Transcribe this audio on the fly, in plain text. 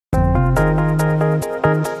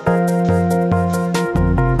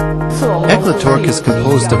Eclatorq is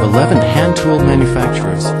composed of 11 hand tool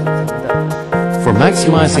manufacturers. For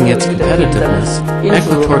maximizing its competitiveness,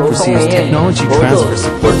 Eclatorq receives technology transfer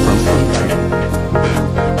support from TAITRA.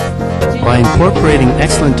 By incorporating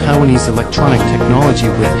excellent Taiwanese electronic technology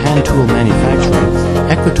with hand tool manufacturing,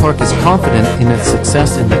 Eclatorq is confident in its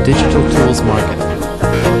success in the digital tools market.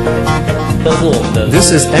 This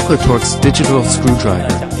is Eclatorq's digital screwdriver.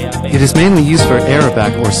 It is mainly used for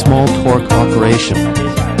aerobac or small torque operation.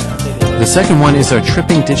 The second one is our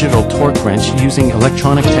tripping digital torque wrench using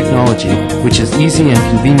electronic technology, which is easy and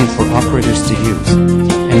convenient for operators to use,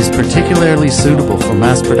 and is particularly suitable for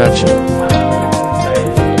mass production.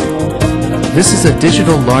 This is a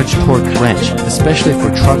digital large torque wrench, especially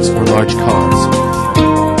for trucks or large cars.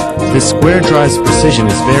 This square drive's precision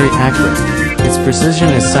is very accurate. Its precision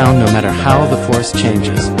is sound no matter how the force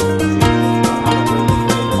changes.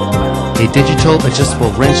 A digital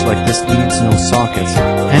adjustable wrench like this needs no sockets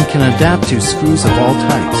and can adapt to screws of all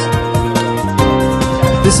types.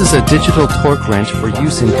 This is a digital torque wrench for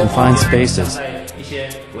use in confined spaces.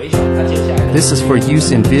 This is for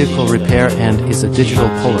use in vehicle repair and is a digital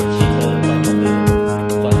puller.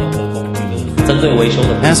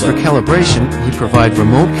 As for calibration, we provide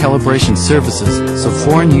remote calibration services so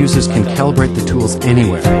foreign users can calibrate the tools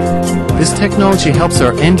anywhere. This technology helps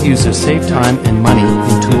our end users save time and money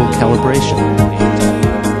in tool calibration.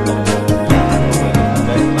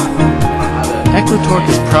 Eclatorq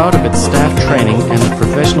is proud of its staff training and the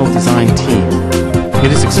professional design team.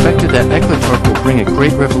 It is expected that Eclatorq will bring a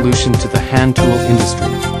great revolution to the hand tool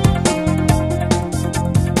industry.